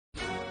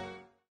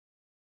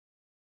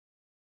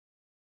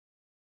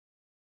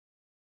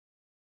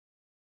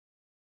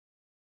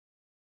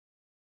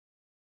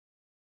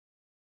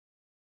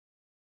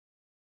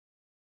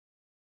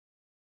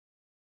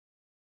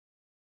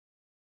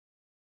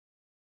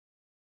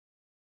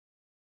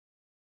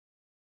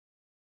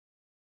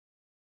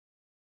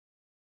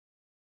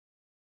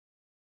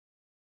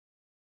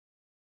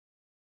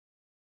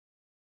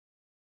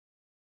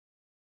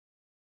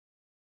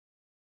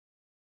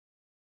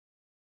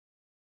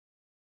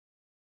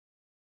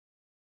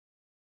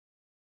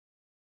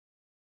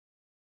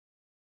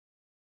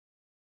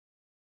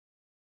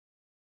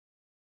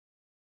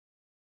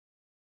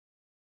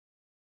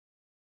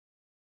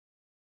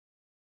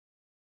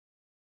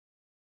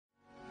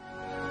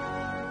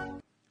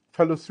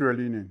Fellow Sierra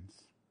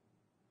Leoneans,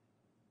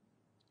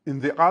 in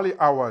the early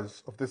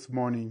hours of this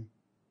morning,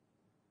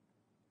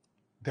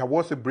 there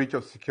was a breach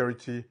of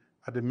security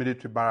at the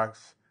military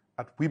barracks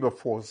at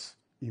Wilberforce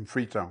in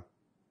Freetown.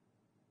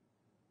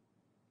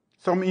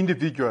 Some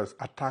individuals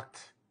attacked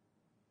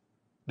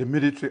the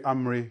military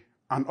armory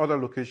and other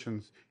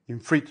locations in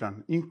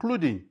Freetown,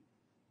 including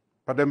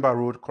Pademba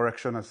Road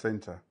Correctional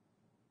Center.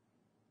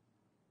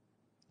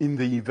 In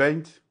the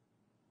event,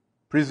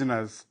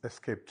 prisoners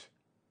escaped.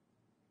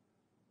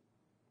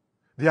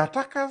 The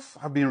attackers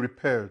have been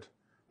repelled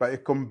by a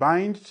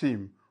combined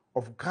team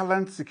of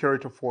gallant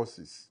security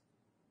forces,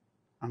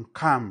 and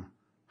calm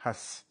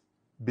has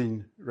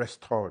been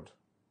restored.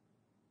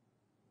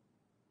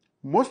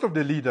 Most of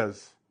the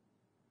leaders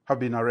have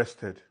been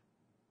arrested.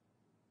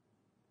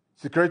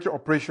 Security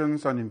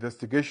operations and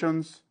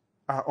investigations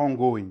are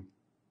ongoing.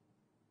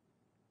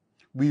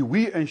 We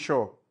will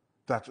ensure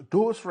that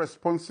those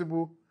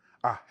responsible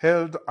are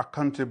held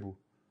accountable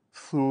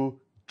through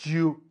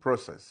due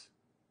process.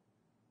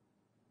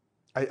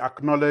 I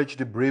acknowledge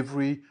the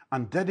bravery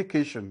and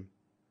dedication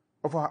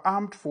of our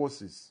armed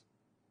forces,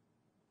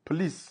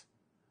 police,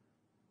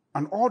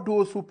 and all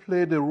those who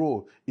played a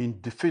role in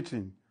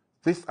defeating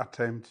this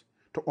attempt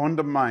to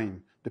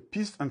undermine the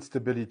peace and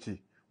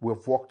stability we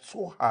have worked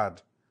so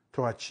hard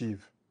to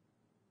achieve.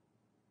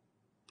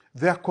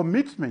 Their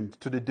commitment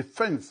to the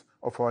defense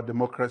of our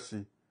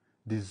democracy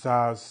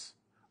deserves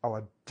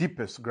our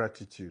deepest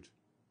gratitude.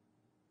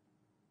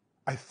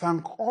 I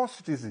thank all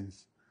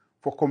citizens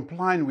for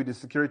complying with the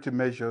security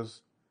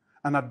measures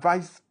and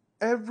advise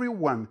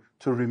everyone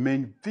to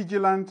remain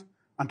vigilant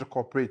and to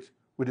cooperate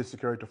with the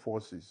security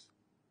forces.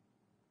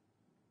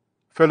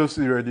 Fellow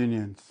Sierra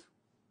Leoneans,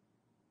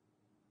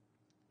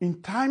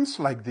 in times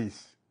like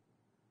this,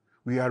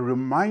 we are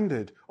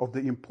reminded of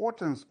the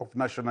importance of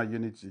national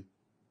unity.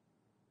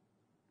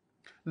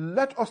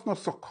 Let us not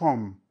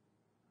succumb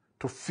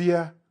to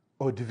fear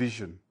or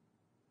division.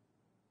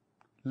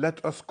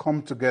 Let us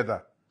come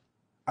together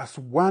as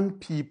one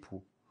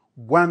people,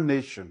 one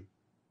nation.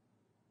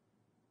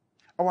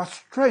 Our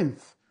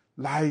strength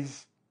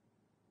lies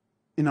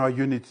in our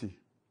unity,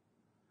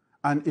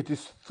 and it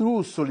is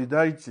through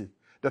solidarity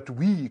that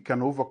we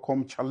can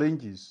overcome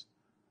challenges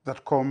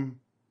that come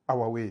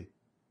our way.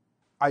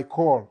 I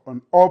call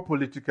on all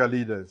political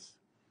leaders,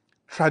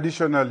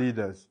 traditional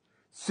leaders,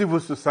 civil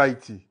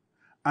society,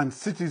 and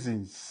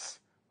citizens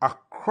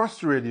across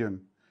Sierra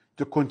Leone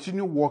to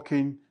continue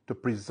working to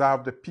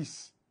preserve the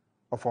peace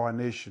of our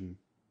nation.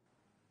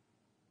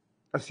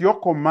 As your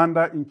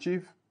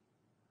Commander-in-Chief,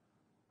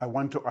 I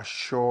want to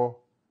assure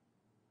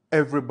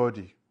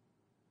everybody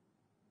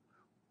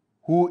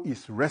who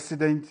is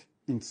resident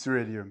in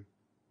Sierra Leone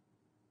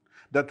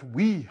that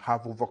we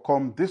have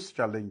overcome this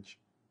challenge,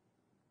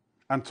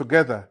 and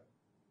together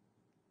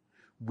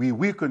we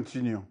will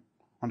continue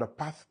on the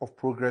path of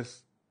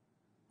progress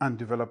and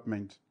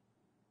development.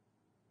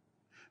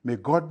 May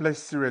God bless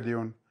Sierra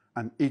Leone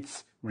and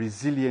its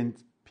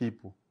resilient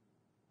people.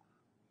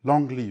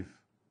 Long live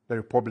the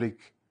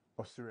Republic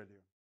of Sierra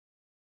Leone.